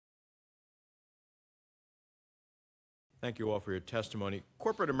Thank you all for your testimony.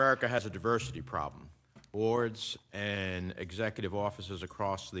 Corporate America has a diversity problem. Boards and executive offices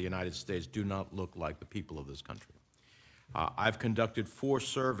across the United States do not look like the people of this country. I've conducted 4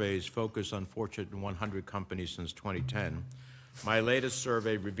 surveys focused on Fortune 100 companies since 2010. My latest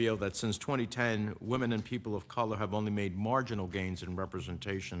survey revealed that since 2010, women and people of color have only made marginal gains in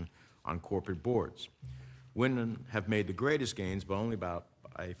representation on corporate boards. Women have made the greatest gains, but only about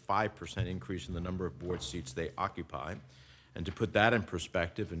a 5% increase in the number of board seats they occupy. And to put that in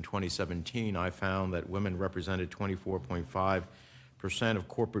perspective, in 2017, I found that women represented 24.5% of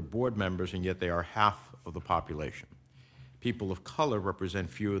corporate board members, and yet they are half of the population. People of color represent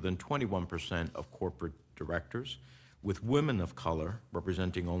fewer than 21% of corporate directors, with women of color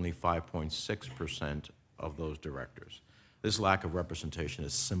representing only 5.6% of those directors. This lack of representation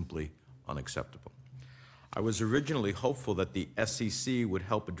is simply unacceptable. I was originally hopeful that the SEC would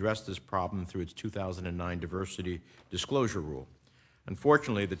help address this problem through its 2009 diversity disclosure rule.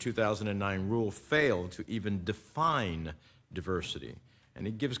 Unfortunately, the 2009 rule failed to even define diversity, and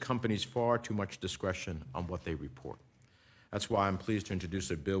it gives companies far too much discretion on what they report. That's why I'm pleased to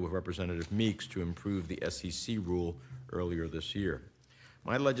introduce a bill with Representative Meeks to improve the SEC rule earlier this year.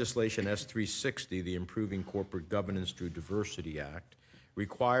 My legislation, S-360, the Improving Corporate Governance Through Diversity Act,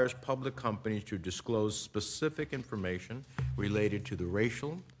 requires public companies to disclose specific information related to the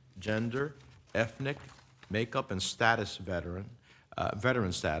racial, gender, ethnic, makeup, and status veteran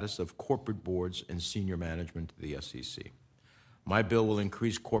status of corporate boards and senior management of the SEC. My bill will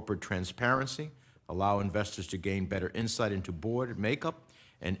increase corporate transparency, allow investors to gain better insight into board makeup,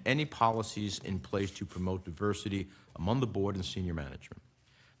 and any policies in place to promote diversity among the board and senior management.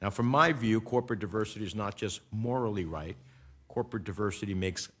 Now, from my view, corporate diversity is not just morally right. Corporate diversity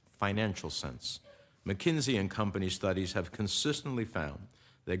makes financial sense. McKinsey and Company studies have consistently found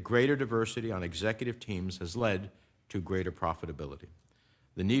that greater diversity on executive teams has led to greater profitability.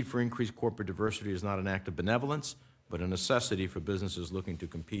 The need for increased corporate diversity is not an act of benevolence, but a necessity for businesses looking to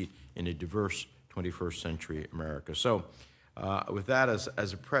compete in a diverse 21st century America. So with that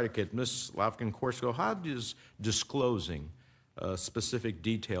as a predicate, Ms. Slavkin, Corzo, how does disclosing specific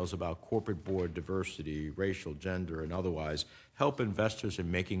details about corporate board diversity, racial, gender, and otherwise, help investors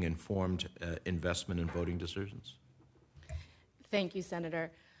in making informed investment and voting decisions? Thank you, Senator.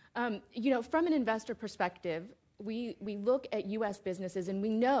 From an investor perspective, we look at U.S. businesses and we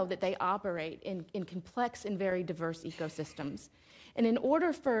know that they operate in complex and very diverse ecosystems. And in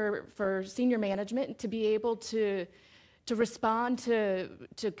order for senior management to be able to respond to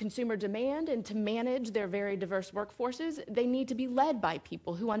consumer demand and to manage their very diverse workforces, they need to be led by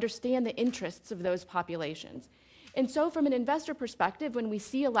people who understand the interests of those populations. And so from an investor perspective, when we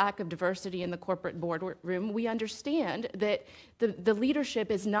see a lack of diversity in the corporate boardroom, we understand that the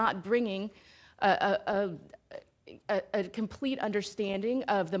leadership is not bringing a complete understanding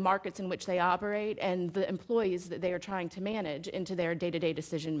of the markets in which they operate and the employees that they are trying to manage into their day-to-day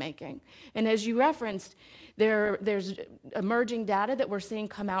decision making. And as you referenced, there's emerging data that we're seeing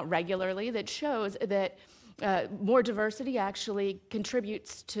come out regularly that shows that more diversity actually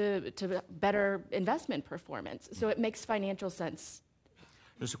contributes to better investment performance. So it makes financial sense.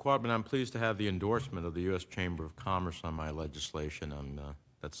 Mr. Quaadman, I'm pleased to have the endorsement of the U.S. Chamber of Commerce on my legislation.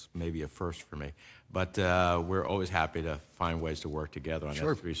 That's maybe a first for me. But we're always happy to find ways to work together on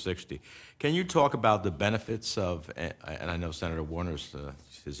S-360. Can you talk about the benefits of, and I know Senator Warner's,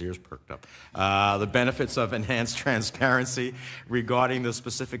 his ears perked up, the benefits of enhanced transparency regarding the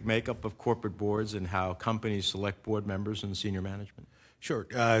specific makeup of corporate boards and how companies select board members and senior management? Sure.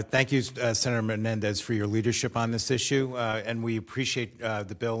 Thank you, Senator Menendez, for your leadership on this issue, and we appreciate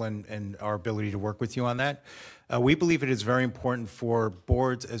the bill and our ability to work with you on that. We believe it is very important for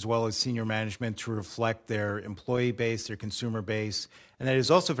boards as well as senior management to reflect their employee base, their consumer base, and that it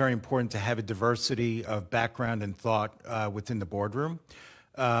is also very important to have a diversity of background and thought within the boardroom.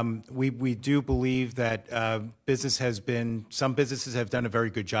 We do believe that some businesses have done a very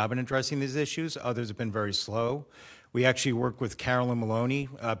good job in addressing these issues. Others have been very slow. We actually worked with Carolyn Maloney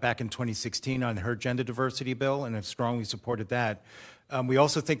back in 2016 on her gender diversity bill and have strongly supported that. We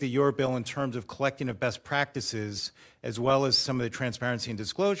also think that your bill, in terms of collecting of best practices, as well as some of the transparency and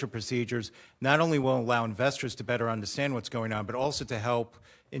disclosure procedures, not only will allow investors to better understand what's going on, but also to help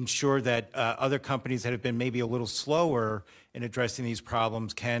ensure that other companies that have been maybe a little slower in addressing these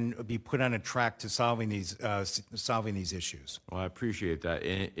problems can be put on a track to solving these issues. Well, I appreciate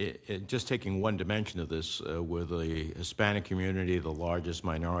that. Just taking one dimension of this, with the Hispanic community, the largest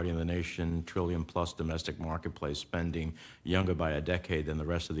minority in the nation, trillion-plus domestic marketplace spending, younger by a decade than the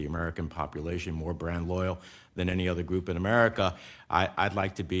rest of the American population, more brand loyal than any other group in America, I'd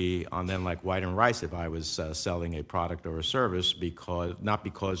like to be on them like white and rice if I was selling a product or a service, not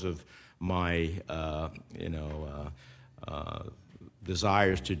because of my,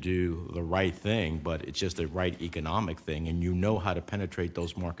 desires to do the right thing, but it's just the right economic thing, and you know how to penetrate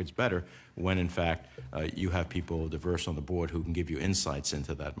those markets better when, in fact, you have people diverse on the board who can give you insights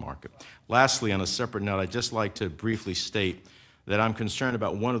into that market. Lastly, on a separate note, I'd just like to briefly state that I'm concerned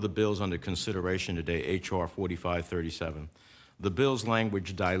about one of the bills under consideration today, H.R. 4537. The bill's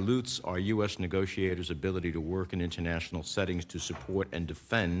language dilutes our U.S. negotiators' ability to work in international settings to support and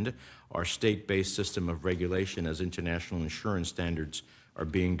defend our state-based system of regulation as international insurance standards are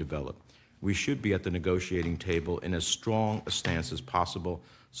being developed. We should be at the negotiating table in as strong a stance as possible,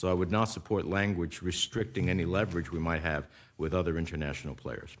 so I would not support language restricting any leverage we might have with other international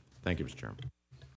players. Thank you, Mr. Chairman.